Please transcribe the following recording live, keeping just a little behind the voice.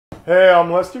Hey,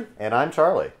 I'm Lester. And I'm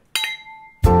Charlie.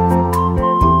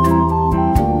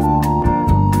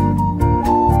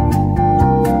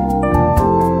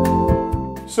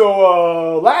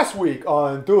 So last week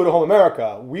on Do It at Home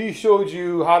America, we showed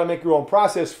you how to make your own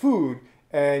processed food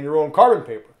and your own carbon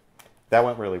paper. That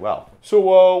went really well. So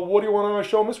what do you want to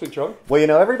show them this week, Charlie? Well, you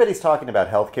know, everybody's talking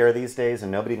about healthcare these days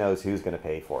and nobody knows who's going to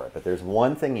pay for it. But there's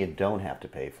one thing you don't have to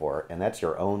pay for, and that's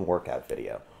your own workout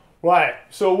video. Right.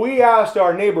 So we asked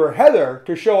our neighbor Heather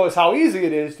to show us how easy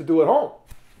it is to do at home.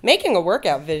 Making a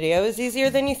workout video is easier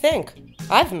than you think.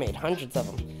 I've made hundreds of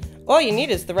them. All you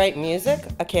need is the right music,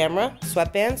 a camera,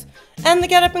 sweatbands, and the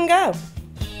get up and go.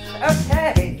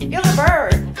 Okay, feel the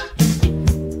bird.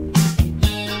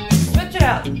 Switch it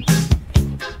up.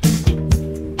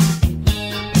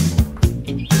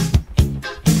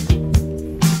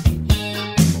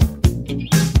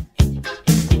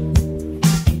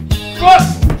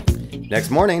 Next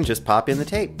morning, just pop in the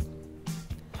tape.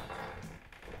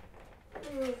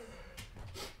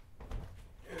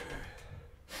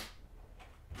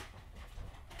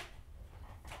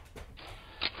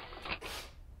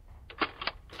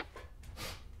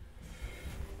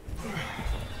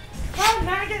 Come on,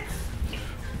 maggots.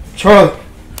 Charlie,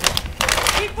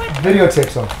 Keep with videotape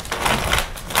some.